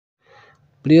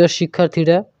প্রিয়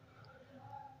শিক্ষার্থীরা,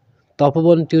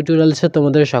 তপবন টিউটোরিয়ালসে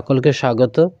তোমাদের সকলকে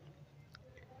স্বাগত।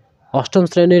 অষ্টম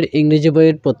শ্রেণীর ইংরেজি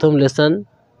বইয়ের প্রথম লেসন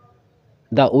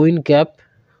দ্য উইন ক্যাপ,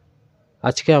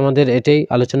 আজকে আমাদের এটাই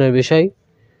আলোচনার বিষয়।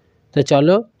 তো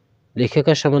চলো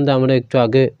লেখিকার সম্বন্ধে আমরা একটু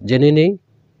আগে জেনে নিই।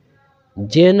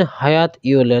 জেন হায়াত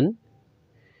ইয়েলেন,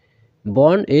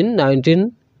 বর্ন ইন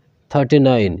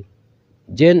 1939।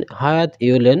 জেন হায়াত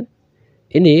ইয়েলেন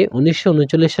ইনি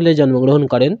 1939 সালে জন্মগ্রহণ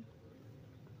করেন।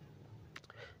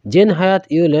 জেন হায়াত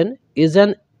Yellen is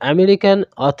an American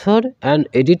author and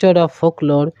editor of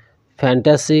folklore,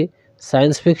 fantasy,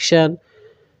 science fiction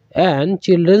and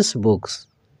children's books.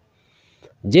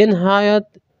 Gen হায়াত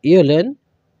ইয়েলেন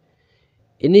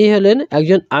ইনি হলেন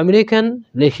একজন আমেরিকান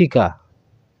লেখিকা,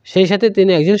 সেই সাথে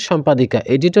তিনি একজন সম্পাদিকা।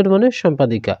 এডিটর মানে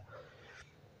সম্পাদিকা।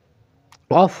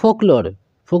 অফ ফোকলোর,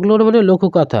 ফোকলোর মানে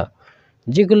লোককথা,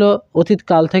 যেগুলো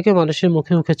অতীতকাল থেকে মানুষের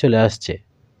মুখে মুখে চলে আসছে।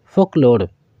 ফোকলোর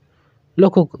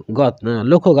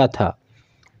লোকগাথা।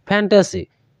 ফ্যান্টাসি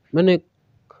মানে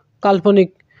কাল্পনিক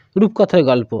রূপকথার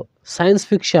গল্প। সায়েন্স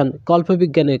ফিকশন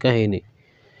কল্পবিজ্ঞানের কাহিনী।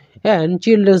 অ্যান্ড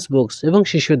চিলড্রেন্স বুকস এবং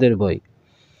শিশুদের বই।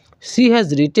 She has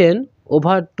written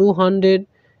over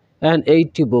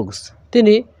 280 books,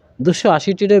 তিনি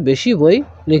 280টিরও বেশি বই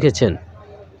লিখেছেন।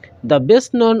 The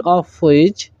best none of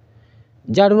which,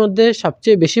 যার মধ্যে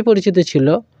সবচেয়ে বেশি পরিচিত ছিল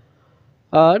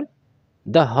আর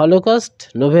দ্য হলোকস্ট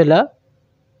নোভেলা,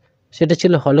 সেটা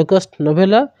ছিল হলোকস্ট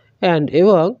নোভেলা,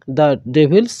 এবং the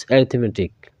Devil's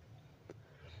arithmetic.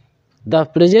 The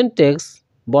present text,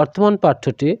 বর্তমান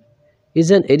পাঠ্যটি, is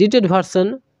an edited version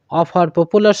of her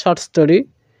popular short story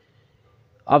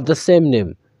of the same name.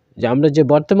 যে আমরা যে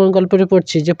বর্তমান গল্পটি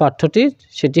পড়ছি, যে পাঠ্যটি,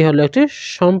 সেটি হলো একটি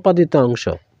সম্পাদিত অংশ।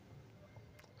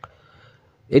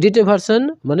 এডিটেড ভার্সন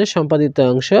মানে সম্পাদিত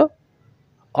অংশ।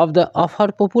 Of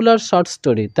her popular short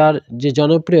story, তার যে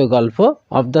জনপ্রিয় গল্প।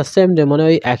 অফ দ্য সেম নেম মানে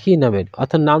ওই একই নামের,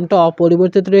 অর্থাৎ নামটা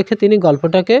অপরিবর্তিত রেখে তিনি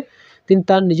গল্পটাকে তিনি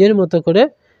তার নিজের মতো করে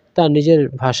তার নিজের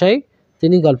ভাষায়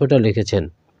তিনি গল্পটা লিখেছেন।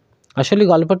 আসলে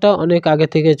গল্পটা অনেক আগে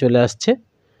থেকে চলে আসছে।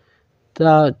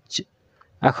 তা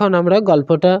এখন আমরা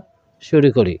গল্পটা শুরু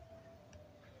করি।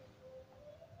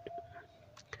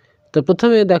 তো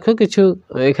প্রথমে দেখো কিছু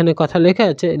এখানে কথা লেখা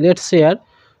আছে। লেটস শেয়ার,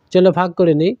 চলো ভাগ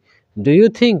করে নিই। Do you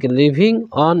think living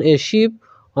on a ship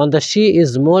on the sea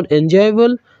is more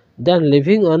enjoyable than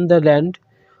living on the land?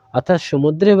 অর্থাৎ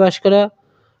সমুদ্রে বাস করা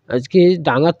আজকে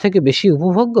ডাঙার থেকে বেশি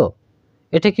উপভোগ্য?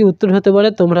 এটা কি উত্তর হতে পারে?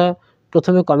 তোমরা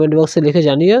প্রথমে কমেন্ট বক্সে লিখে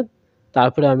জানিও,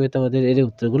 তারপরে আমি তোমাদের এর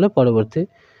উত্তরগুলো পরবর্তী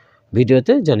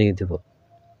ভিডিওতে জানিয়ে দেব।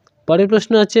 পরের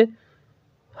প্রশ্ন আছে,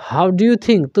 হাউ ডু ইউ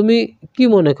থিঙ্ক, তুমি কি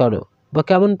মনে করো বা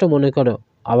কেমনটা মনে করো,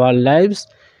 আওয়ার লাইভস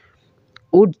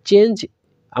উড চেঞ্জ,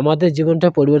 আমাদের জীবনটা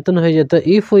পরিবর্তন হয়ে যেত,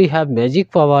 ইফ উই হ্যাভ ম্যাজিক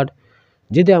পাওয়ার,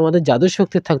 যদি আমাদের জাদু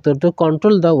শক্তি থাকতো টু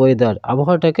কন্ট্রোল দ্য ওয়েদার,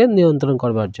 আবহাওয়াটাকে নিয়ন্ত্রণ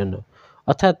করবার জন্য।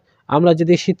 অর্থাৎ আমরা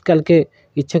যদি শীতকালকে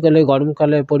ইচ্ছে করলে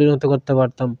গরমকালে পরিণত করতে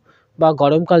পারতাম, বা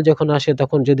গরমকাল যখন আসে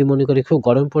তখন যদি মনে করি খুব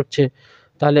গরম পড়ছে,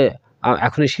 তাহলে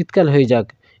এখন শীতকাল হয়ে যাক,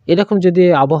 এরকম যদি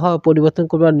আবহাওয়া পরিবর্তন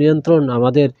করবার নিয়ন্ত্রণ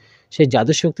আমাদের সেই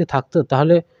জাদু শক্তি থাকতো,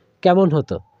 তাহলে কেমন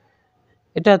হতো?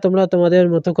 এটা তোমরা তোমাদের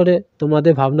মতো করে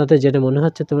তোমাদের ভাবনাতে যেটা মনে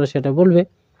হচ্ছে তোমরা সেটা বলবে।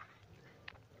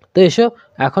 তো এসো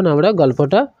এখন আমরা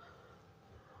গল্পটা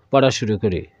পড়া শুরু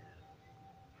করি।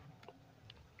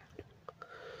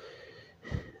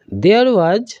 দেয়ার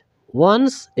ওয়াজ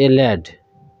ওয়ান্স এ ল্যাড,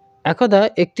 একদা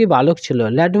একটি বালক ছিল।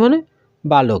 ল্যাড মানে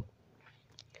বালক।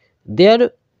 দেয়ার,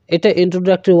 এটা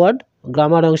ইন্ট্রোডাক্টরি ওয়ার্ড,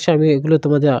 গ্রামার অংশে আমি এগুলো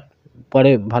তোমাদের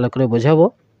পরে ভালো করে বোঝাবো।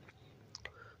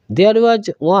 দেয়ার ওয়াজ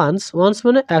ওয়ান্স, ওয়ান্স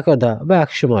মানে একদা বা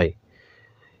এক সময়।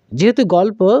 যেহেতু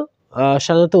গল্প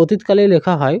সাধারণত অতীতকালেই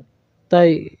লেখা হয়, তাই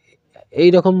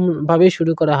এইরকমভাবেই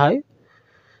শুরু করা হয়।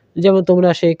 যেমন তোমরা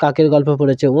সেই কাকের গল্প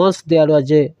পড়েছে, once there was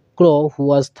A crow who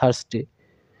was thirsty.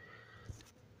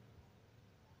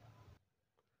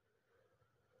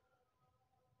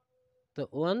 তো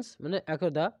ওয়ান্স মানে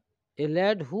একদা, এ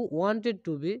lad who wanted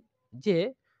to B, যে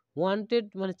ওয়ান্টেড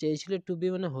মানে চেয়েছিল, টু বি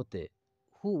মানে হতে,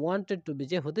 হু ওয়ান্টেড টু বি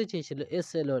যে হতে চেয়েছিল, এ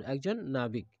সেলর একজন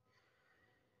নাবিক।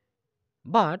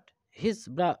 But his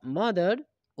mother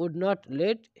would not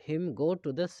let him go to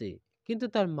the sea, কিন্তু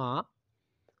তার মা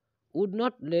উড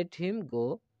নট লেট হিম গো,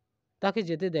 তাকে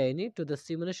যেতে দেয়নি, টু দ্য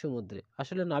সি মানে সমুদ্রে।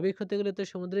 আসলে নাবিক হতে গেলে তো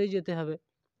সমুদ্রেই যেতে হবে,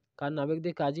 কারণ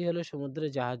নাবিকদের কাজই হলো সমুদ্রে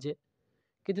জাহাজে,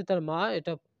 কিন্তু তার মা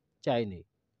এটা চায়নি।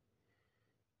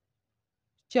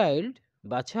 চাইল্ড,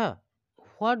 বাছা,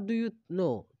 হোয়াট ডু ইউ নো,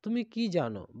 তুমি কি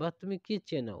জানো বা তুমি কি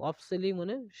চেনো, অফ সেলিং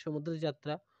মানে সমুদ্র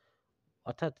যাত্রা,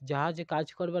 অর্থাৎ জাহাজে কাজ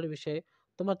করবার বিষয়ে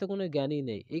তোমার তো কোনো জ্ঞানই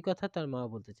নেই, এই কথা তার মা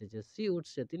বলতে চেয়েছে। সি উড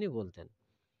সে, তিনি বলতেন।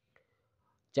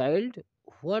 Child,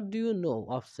 what do you know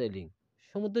of selling,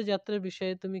 সমুদ্র যাত্রার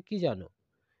বিষয়ে তুমি কি জানো?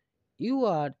 ইউ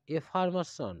আর এ ফার্মার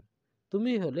সন,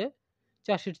 তুমি হলে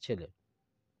চাষির ছেলে।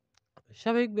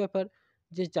 স্বাভাবিক ব্যাপার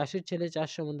যে চাষির ছেলে চাষ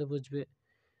সম্বন্ধে বুঝবে।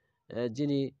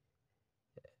 যিনি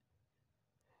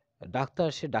ডাক্তার,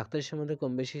 সে ডাক্তারের সম্বন্ধে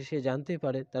কম বেশি সে জানতেই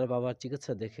পারে তার বাবার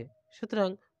চিকিৎসা দেখে। সুতরাং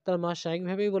তার মা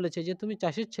স্বাভাবিকভাবেই বলেছে যে তুমি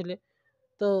চাষির ছেলে,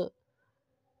 তো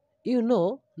you know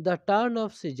the turn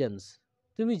off seasons,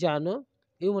 তুমি জানো,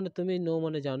 ইউ মানে তুমি, নো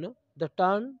মানে জানো, দ্য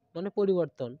টার্ন মানে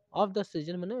পরিবর্তন, অফ দ্য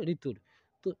সিজন মানে ঋতুর,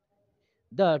 তো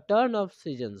দ্য টার্ন অফ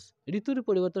সিজনস ঋতুর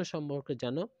পরিবর্তন সম্পর্কে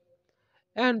জানো,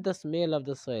 and the smell of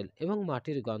the soil এবং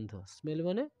মাটির গন্ধ, স্মেল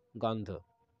মানে গন্ধ।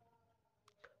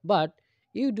 But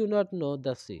you do not know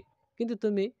the sea, কিন্তু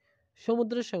তুমি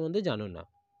সমুদ্রের সম্বন্ধে জানো না।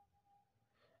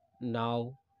 নাও,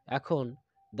 এখন,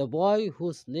 the boy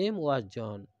whose name was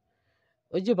জন,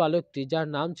 ওই যে বালকটি যার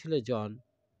নাম ছিল জন,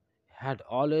 had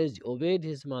always obeyed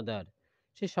his mother,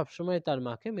 সে সবসময় তার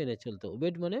মাকে মেনে চলতো।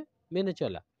 ওবেড মানে মেনে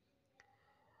চলা।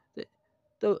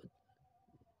 তো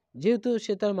যেহেতু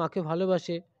সে তার মাকে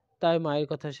ভালোবাসে, তাই মায়ের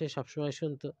কথা সে সবসময়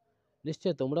শুনতো।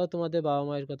 নিশ্চয় তোমরাও তোমাদের বাবা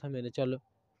মায়ের কথা মেনে চলো।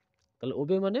 তাহলে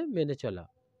ওবে মানে মেনে চলা,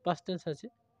 পাস্ট টেন্স আছে।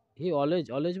 হি অলওয়েজ,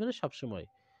 অলওয়েজ মানে সবসময়,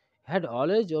 had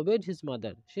always obeyed his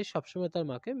mother, সে সবসময় তার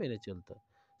মাকে মেনে চলতো।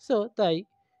 সো তাই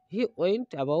he went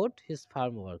about his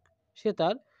farm work, সে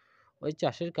তার ওই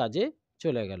চাষের কাজে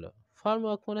চলে গেল। ফার্ম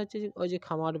ওয়ার্ক মানে হচ্ছে ওই যে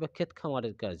খামার বা ক্ষেত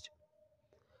খামারের কাজ।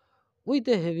 উইথ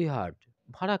এ হেভি হার্ট,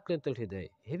 ভারাক্রান্ত হৃদয়,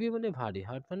 হেভি মানে ভারী,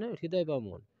 হার্ট মানে হৃদয় বা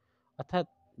মন। অর্থাৎ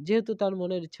যেহেতু তার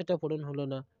মনের ইচ্ছাটা পূরণ হলো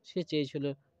না, সে চেয়েছিল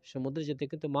সমুদ্রে যেতে,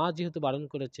 কিন্তু মা যেহেতু বারণ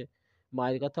করেছে,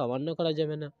 মায়ের কথা অমান্য করা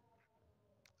যাবে না,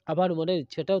 আবার মনের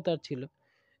ইচ্ছেটাও তার ছিল,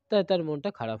 তাই তার মনটা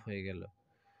খারাপ হয়ে গেল।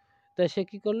 তাই সে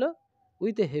কি করলো?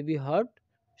 উইথ এ হেভি হার্ট,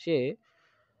 সে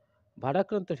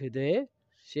ভারাক্রান্ত হৃদয়ে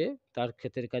সে তার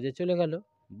ক্ষেতের কাজে চলে গেল।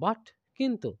 বাট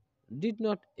কিন্তু did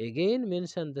not again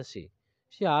mention the sea,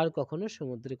 সে আর কখনো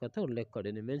সমুদ্রের কথা উল্লেখ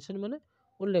করেনি। মেনশন মানে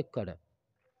উল্লেখ করা।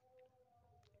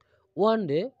 ওয়ান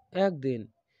ডে, একদিন,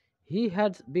 he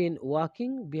had been walking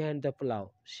behind the plough,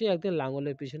 সে একদিন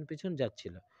লাঙলের পিছন পিছন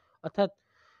যাচ্ছিল, অর্থাৎ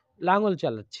লাঙল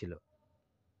চালাচ্ছিল।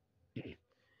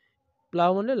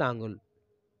 প্লাউ মানে লাঙল,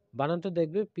 বানানটা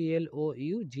দেখবে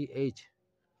PLOUGH,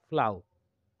 plough.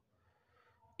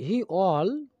 He all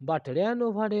but ran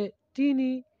over a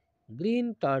teeny green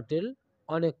turtle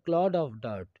on a clod of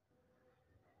dirt.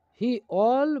 He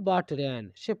all but ran,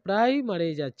 সে প্রায়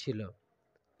মারিয়ে যাচ্ছিল,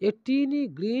 a teeny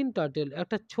green turtle,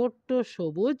 একটা ছোট্ট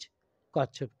সবুজ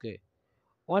কচ্ছপকে,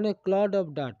 on a clod of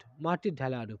dirt, মাটির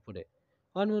ঢালার উপরে।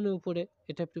 on মানে উপরে,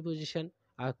 এটা প্রিপোজিশন,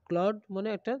 আর ক্লড মানে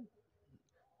একটা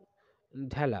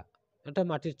ঢেলা, একটা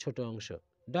মাটির ছোট অংশ।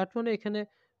 ডাট মানে এখানে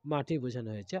মাটি বোঝানো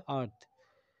হয়েছে, আর্থ।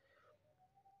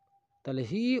 তাহলে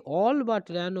হি all but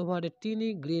ran over a tiny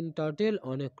green turtle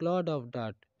on a clod of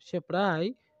dirt, সে প্রায়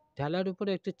ঢালার উপরে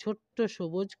একটি ছোট্ট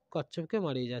সবুজ কচ্ছপকে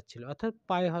মারিয়ে যাচ্ছিল, অর্থাৎ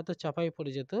পায়ে হয়তো চাপাই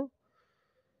পড়ে যেত।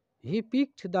 হি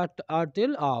পিকড দ্যাট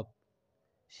টার্টেল আপ,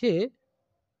 সে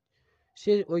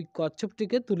সে ওই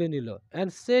কচ্ছপটিকে তুলে নিল, and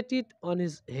set it on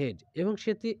his head, এবং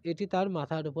এটি তার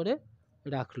মাথার উপরে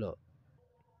রাখলো।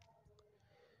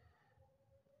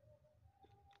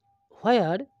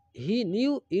 হোয়ার he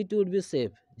knew it would be safe,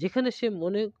 যেখানে সে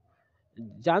মনে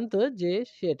জানতো যে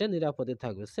সে এটা নিরাপদে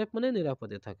থাকবে। সেফ মানে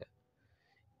নিরাপদে থাকা।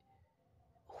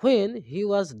 When he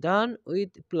was done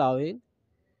with plowing,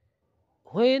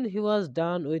 when he was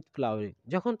done with plowing,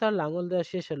 যখন তার লাঙল দেওয়া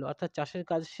শেষ হলো, অর্থাৎ চাষের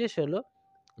কাজ শেষ হলো,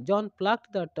 জন plucked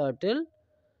the turtle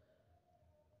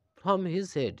from his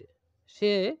head,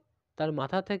 সে তার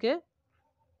মাথা থেকে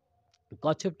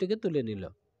কচ্ছপটিকে তুলে নিল।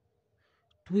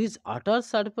 To his utter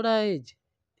surprise,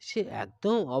 সে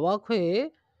একদম অবাক হয়ে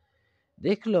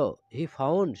দেখলো, হি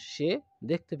ফাউন্ড, সে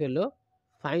দেখতে পেল,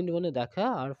 ফাইন্ড মানে দেখা,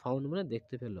 আর ফাউন্ড মানে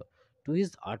দেখতে পেল। টু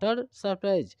হিজ আটার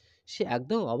সারপ্রাইজ, সে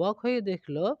একদম অবাক হয়ে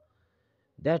দেখলো,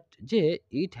 দ্যাট যে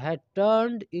it had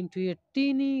turned into a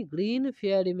tiny green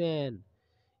fairy man,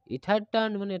 it had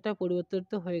turn মানে এটা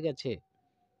পরিবর্তিত হয়ে গেছে,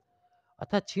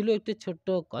 অর্থাৎ ছিল একটি ছোট্ট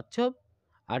কচ্ছপ,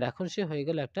 আর এখন সে হয়ে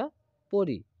গেল একটা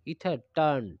পরী। It had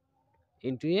turn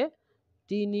into a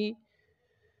টিনি,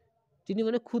 টিনি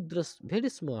মানে ক্ষুদ্র, ভেরি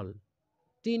স্মল,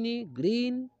 টিনি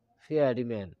গ্রিন ফেয়ারি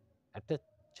ম্যান, একটা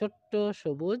ছোট্ট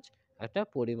সবুজ একটা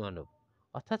পরিমাণব,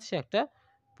 অর্থাৎ সে একটা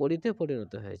পরিতে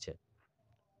পরিণত হয়েছে।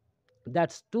 দ্যাট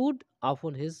স্টুড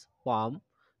আপন হিজ পাম,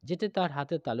 যেটি তার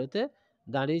হাতে তালুতে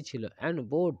দাঁড়িয়ে ছিল, অ্যান্ড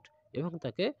বোর্ড, এবং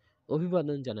তাকে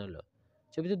অভিবাদন জানালো।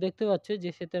 ছবিতে দেখতে পাচ্ছে যে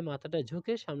সে তার মাথাটা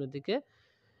ঝুঁকে সামনের দিকে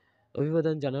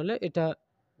অভিবাদন জানালো। এটা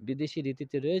বিদেশি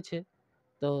রীতিতে রয়েছে।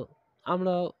 তো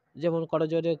আমরা যেমন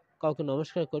করজোড়ে কাউকে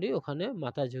নমস্কার করি, ওখানে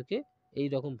মাথা ঝুঁকে এই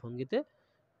রকম ভঙ্গিতে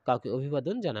কাউকে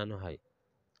অভিবাদন জানানো হয়।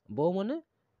 বউ মানে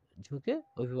ঝুঁকে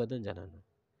অভিবাদন জানানো।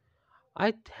 I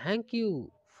thank you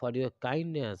for your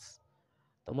kindness,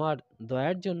 তোমার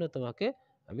দয়ার জন্য তোমাকে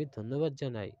আমি ধন্যবাদ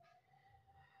জানাই।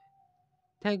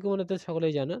 থ্যাংক ইউ মানে তো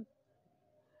সকলেই জানো,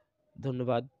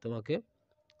 ধন্যবাদ তোমাকে।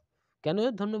 কেন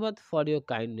ধন্যবাদ? ফর ইউর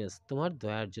কাইন্ডনেস, তোমার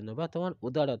দয়ার জন্য বা তোমার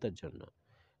উদারতার জন্য।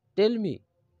 টেল মি,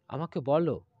 আমাকে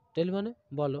বলো। টেল মানে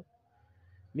বলো,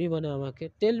 মি মানে আমাকে।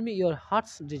 Tell me your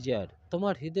hertz desire,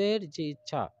 তোমার হৃদয়ের যে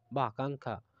ইচ্ছা বা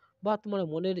আকাঙ্ক্ষা বা তোমার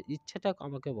মনের ইচ্ছাটা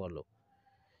আমাকে বলো।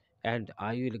 And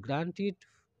I will grant it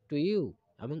to you,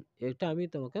 এবং এটা আমি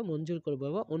তোমাকে মঞ্জুর করবো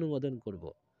বা অনুমোদন করব।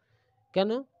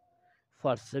 কেন?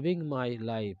 ফর সেভিং মাই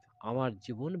লাইফ, আমার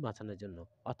জীবন বাঁচানোর জন্য।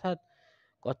 অর্থাৎ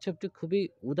কচ্ছপটি খুবই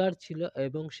উদার ছিল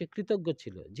এবং সে কৃতজ্ঞ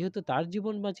ছিল। যেহেতু তার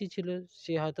জীবন বাঁচিয়েছিল,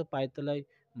 সে হয়তো পায়ের তলায়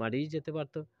মারিয়ে যেতে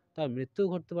পারত, তার মৃত্যু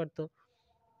ঘটতে পারত।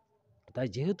 তাই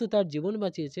যেহেতু তার জীবন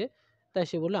বাঁচিয়েছে, তাই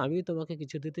সে বলল আমি তোমাকে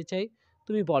কিছু দিতে চাই,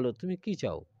 তুমি বলো তুমি কি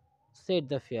চাও। সেড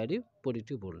দ্য ফেয়ারি,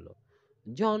 পরিটি বলল।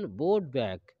 জন বোর্ড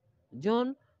ব্যাক, জন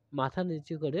মাথা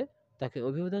নিচু করে তাকে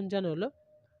অভিবাদন জানালো।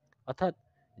 অর্থাৎ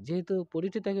যেহেতু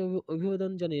পরিটি তাকে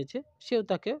অভিবাদন জানিয়েছে, সেও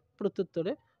তাকে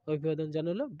প্রত্যুত্তরে অভিবাদন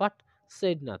জানালো। বাট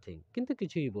সেড নাথিং, কিন্তু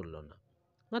কিছুই বলল না।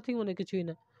 নাথিং মানে কিছুই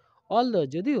না। অলদো,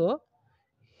 যদিও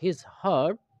হিজ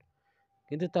হার্ট,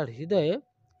 কিন্তু তার হৃদয়ে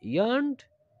ইয়ার্নড,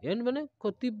 ইয়ার্ন মানে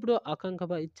তীব্র আকাঙ্ক্ষা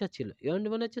বা ইচ্ছা ছিল। ইয়ার্ন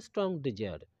মানে হচ্ছে strong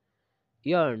desire.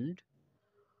 ইয়ার্নড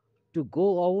to go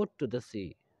out to the sea,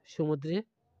 সমুদ্রে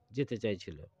যেতে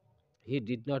চাইছিল। He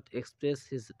did not express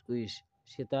his wish,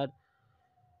 সে তার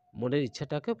মনের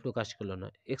ইচ্ছাটাকে প্রকাশ করলো না।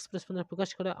 এক্সপ্রেস মানে প্রকাশ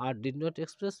করা, আর ডিড নট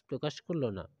এক্সপ্রেস প্রকাশ করলো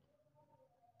না।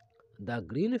 দ্য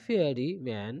গ্রিন ফেয়ারি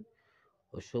ম্যান,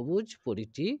 ও সবুজ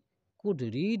পরীটি, could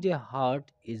read a heart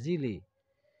easily.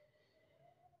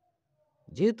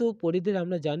 যেহেতু পরীদের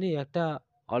আমরা জানি একটা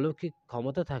অলৌকিক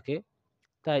ক্ষমতা থাকে,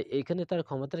 তাই এখানে তার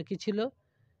ক্ষমতাটা কি ছিল,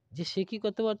 যে সে কি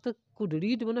করতে পারতো, কুড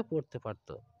রিড মানে পড়তে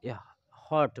পারতো,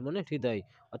 হার্ট মানে হৃদয়,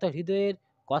 অর্থাৎ হৃদয়ের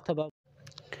কথা। বা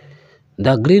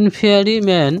the green fairy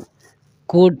man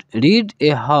could read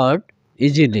a heart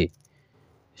easily,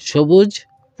 সবুজ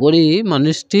পরী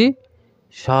মানুষটি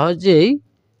সহজেই,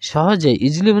 সহজেই,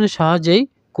 ইজিলি মানে সহজেই,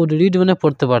 কুড রিড মানে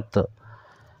পড়তে পারত।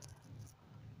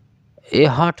 এ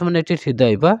হার্ট মানে একটি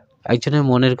হৃদয় বা একজনের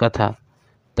মনের কথা।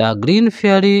 The green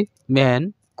fairy man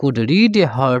could read a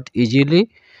heart easily,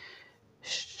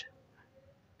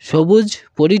 সবুজ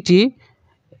পরীটি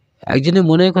একজনের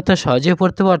মনের কথা সহজে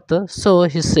পড়তে পারত। সো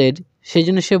হি সেড, সেই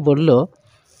জন্য সে বলল,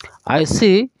 আই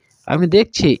সি, আমি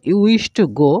দেখছি, you wish to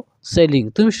go selling,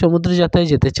 তুমি সমুদ্র যাত্রায়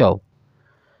যেতে চাও।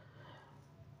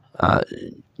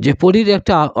 যে পরীর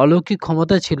একটা অলৌকিক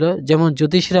ক্ষমতা ছিল, যেমন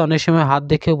জ্যোতিষীরা অনেক সময় হাত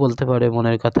দেখেও বলতে পারে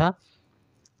মনের কথা,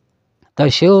 তাই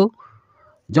সেও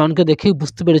জনকে দেখেই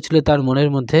বুঝতে পেরেছিল তার মনের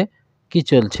মধ্যে কি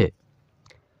চলছে।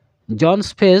 Johns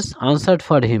face answered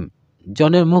for him,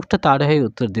 জনের মুখটা তার হয়ে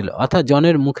উত্তর দিল। অর্থাৎ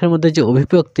জনের মুখের মধ্যে যে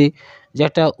অভিব্যক্তি, যে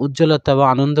একটা উজ্জ্বলতা বা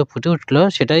আনন্দ ফুটে উঠল,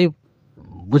 সেটাই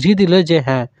বুঝিয়ে দিল যে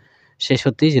হ্যাঁ, সে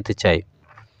সত্যিই যেতে চায়।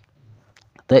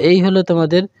 তো এই হলো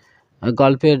তোমাদের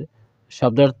গল্পের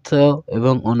শব্দার্থ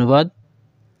এবং অনুবাদ।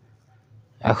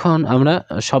 এখন আমরা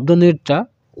শব্দ নিয়মটা,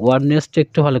 ওয়ার্ড নেস্টটা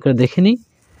একটু ভালো করে দেখে নিই।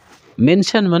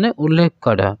 মেনশন মানে উল্লেখ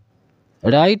করা,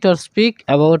 right or speak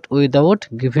about without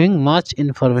giving much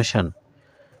information,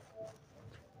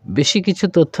 বেশি কিছু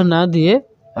তথ্য না দিয়ে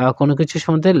কোনো কিছু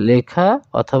সম্বন্ধে লেখা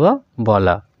অথবা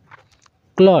বলা।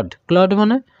 ক্লড, ক্লড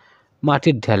মানে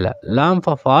মাটির ঢেলা। Lump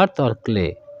of earth or clay,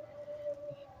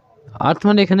 আর্থ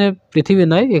মানে এখানে পৃথিবী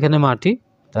নয়, এখানে মাটি।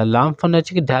 তার লাম্প মানে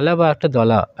হচ্ছে কি ঢেলা বা একটা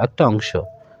দলা, একটা অংশ।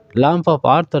 Lump of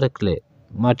earth or clay,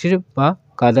 মাটির বা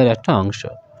কাদার একটা অংশ,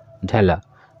 ঢেলা।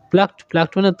 প্লাকড,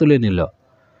 প্লাকড মানে তুলে নিল।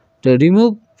 তো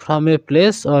remove from a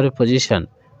place or a position,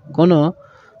 কোনো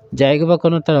জায়গা বা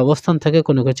কোনো তার অবস্থান থেকে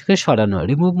কোনো কিছুকে সরানো।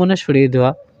 রিমুভ মানে সরিয়ে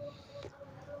দেওয়া।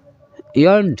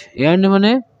 ইয়ার্নড, ইয়ার্নড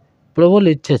মানে প্রবল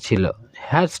ইচ্ছা ছিল।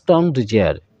 হ্যাড স্ট্রং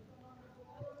ডিজায়ার,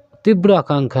 তীব্র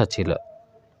আকাঙ্ক্ষা ছিল।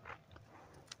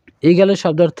 এই গেল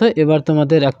শব্দার্থ। এবার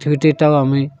তোমাদের অ্যাক্টিভিটিটাও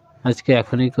আমি আজকে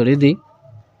এখনই করে দিই।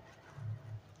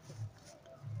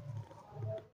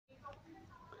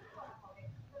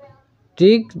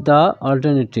 টিক দ্য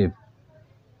অল্টারনেটিভ,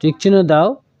 টিক চিহ্ন দাও।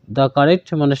 দ্য কারেক্ট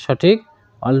মানে সঠিক,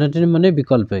 অল্টারনেটিভ মানে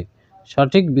বিকল্প,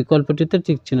 সঠিক বিকল্পটিতে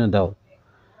টিক চিহ্ন দাও।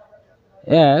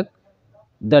 1.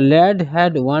 The lad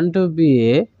had one two B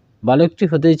A, বালকটি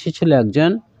হতে ইচ্ছেছিল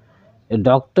একজন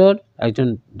ডক্টর, একজন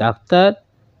ডাক্তার।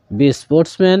 বি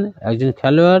স্পোর্টসম্যান, একজন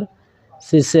খেলোয়াড়।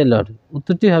 সি সেলর,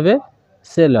 উত্তরটি হবে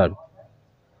Sailor.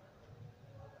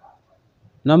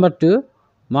 Number 2,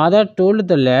 mother told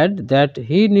the lad that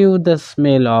he knew the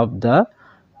smell of the,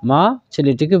 মা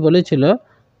ছেলেটিকে বলেছিল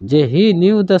যে he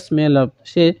knew the smell of,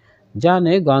 সে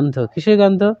জানে গন্ধ, কিসের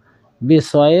গন্ধ? B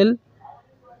soil,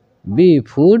 B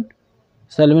food,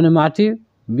 soil মানে মাটি,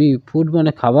 বি ফুড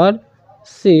মানে খাবার,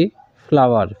 সি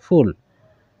ফ্লাওয়ার ফুল।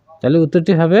 তাহলে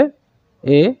উত্তরটি হবে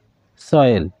এ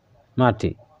সয়েল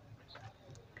মাটি।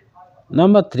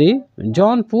 Number 3,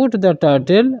 John put the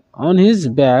turtle on his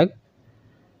bag,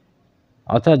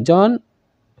 অর্থাৎ জন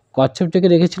কচ্ছপটিকে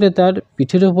রেখেছিল তার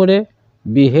পিঠের উপরে,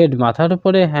 বি হেড মাথার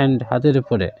উপরে, হ্যান্ড হাতের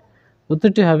উপরে।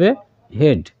 উত্তরটি হবে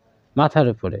হেড মাথার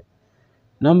উপরে।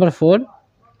 Number 4,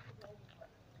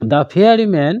 the fairy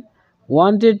man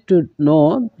wanted to know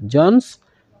Johns,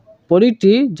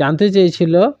 পরীটি জানতে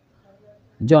চেয়েছিল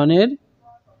জনের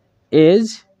এজ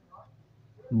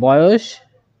বয়স,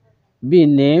 বি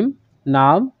নেম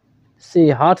নাম, সি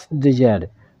হার্টস ডিজায়ার।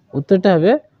 উত্তরটা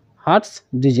হবে হার্টস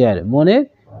ডিজায়ার মনের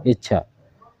ইচ্ছা।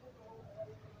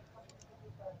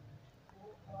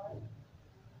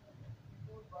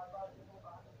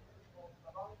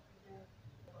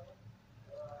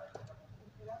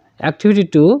 Activity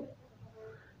 2,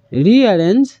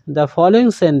 rearrange the following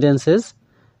sentences.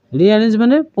 rearrange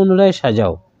মানে পুনরায়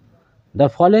সাজাও। the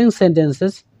following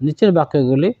sentences নিচের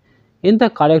বাক্যগুলি in the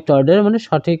correct order মানে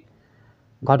সঠিক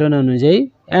ঘটনা অনুযায়ী,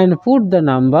 and put the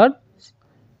number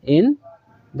in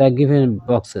the given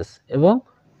boxes, এবং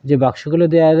যে বাক্সগুলো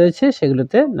দেওয়া রয়েছে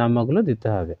সেগুলোতে নাম্বারগুলো দিতে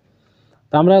হবে।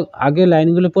 তো আমরা আগে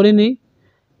লাইনগুলো পড়ে নিই।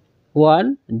 1,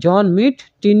 জন মিট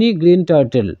টিনি গ্রিন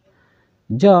টার্টেল,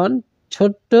 জন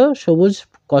ছোট্ট সবুজ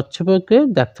কচ্ছপকে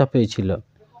দেখতে পেয়েছিল।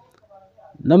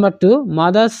 Number 2,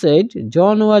 mother said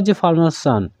John was a farmer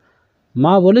সান,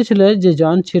 মা বলেছিল যে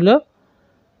জন ছিল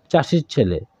চাষির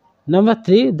ছেলে। Number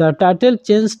 3, the turtle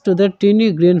change to the tiny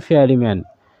green fairy man,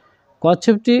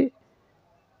 কচ্ছপটি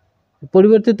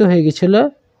পরিবর্তিত হয়ে গেছিল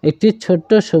একটি ছোট্ট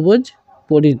সবুজ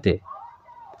পরীতে।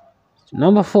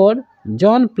 Number 4,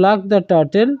 John pluck the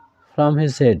turtle from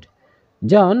his head,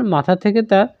 জন মাথা থেকে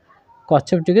তার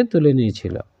কচ্ছপটিকে তুলে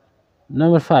নিয়েছিল।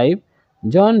 Number 5,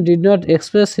 John did not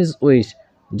express his wish,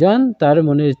 জন তার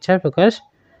মনের ইচ্ছা প্রকাশ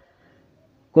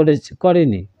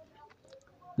করেনি।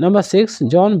 নাম্বার 6,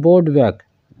 জন বোর্ড ব্যাক,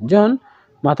 জন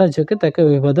মাথা ঝুঁকে তাকে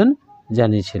অভিবাদন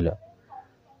জানিয়েছিল।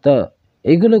 তো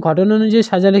এইগুলো ঘটনা অনুযায়ী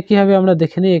সাজালে কী হবে আমরা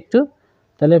দেখে নিই একটু।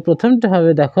 তাহলে প্রথমটা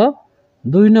হবে দেখো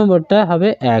 2 নম্বরটা হবে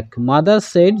 1, mother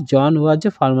said John was a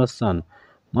farmer সান,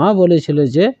 মা বলেছিল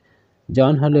যে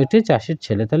জন হলো একটি চাষির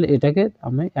ছেলে, তাহলে এটাকে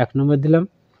আমি 1 নম্বর দিলাম।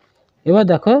 এবার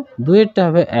দেখো 2এরটা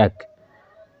হবে 1,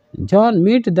 জন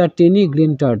meet the tiny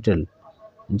green turtle,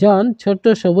 জন ছোট্ট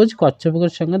সবুজ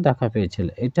কচ্ছপের সঙ্গে দেখা পেয়েছিল,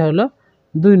 এটা হলো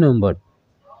 2 নম্বর।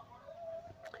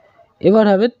 এবার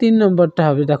হবে 3 নম্বরটা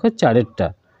হবে দেখো 4এরটা,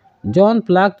 জন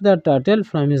pluck the turtle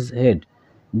from his head,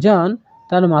 জন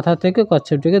তার মাথা থেকে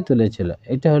কচ্ছপটিকে তুলেছিল,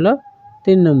 এটা হলো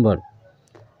 3 নম্বর।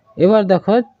 এবার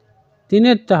দেখো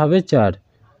 3এরটা হবে 4,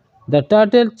 the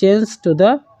turtle change to the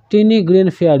tiny green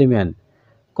fairy man,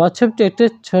 কচ্ছপটি একটি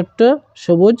ছোট্ট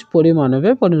সবুজ পরিমাণবে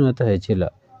পরিণত হয়েছিল,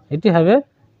 এটি হবে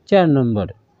 4 নম্বর।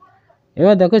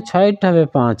 এবার দেখো 6এরটা হবে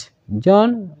 5, জন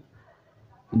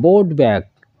বোর্ড ব্যাক,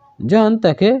 জন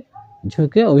তাকে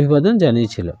ঝুঁকে অভিবাদন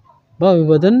জানিয়েছিল বা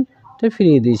অভিবাদনটা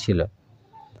ফিরিয়ে দিয়েছিল।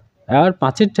 আর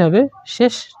 5এরটা হবে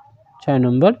শেষ 6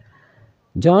 নম্বর,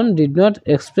 জন did not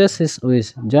express his wish,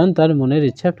 জন তার মনের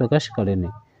ইচ্ছা প্রকাশ করেনি।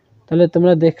 তাহলে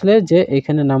তোমরা দেখলে যে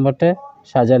এখানে নাম্বারটা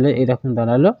সাজালে এরকম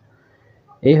দাঁড়ালো।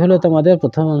 এই হলো তোমাদের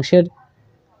প্রথম অংশের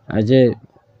যে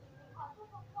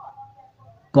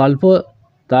গল্প,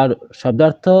 তার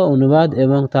শব্দার্থ, অনুবাদ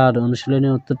এবং তার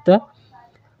অনুশীলনের উত্তরটা।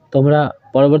 তোমরা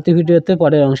পরবর্তী ভিডিওতে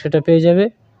পরের অংশটা পেয়ে যাবে,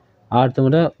 আর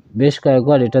তোমরা বেশ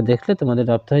কয়েকবার এটা দেখলে তোমাদের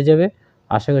রপ্ত হয়ে যাবে।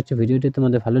 আশা করছি ভিডিওটি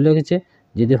তোমাদের ভালো লেগেছে।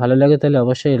 যদি ভালো লাগে তাহলে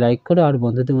অবশ্যই লাইক করো আর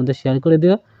বন্ধুদের মধ্যে শেয়ার করে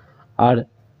দিও। আর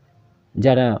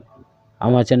যারা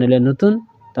আমার চ্যানেলে নতুন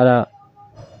তারা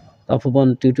তপবন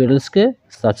টিউটোরিয়ালসকে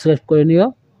সাবস্ক্রাইব করে নিও।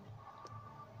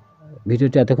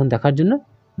 ভিডিওটি এতক্ষণ দেখার জন্য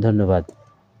ধন্যবাদ।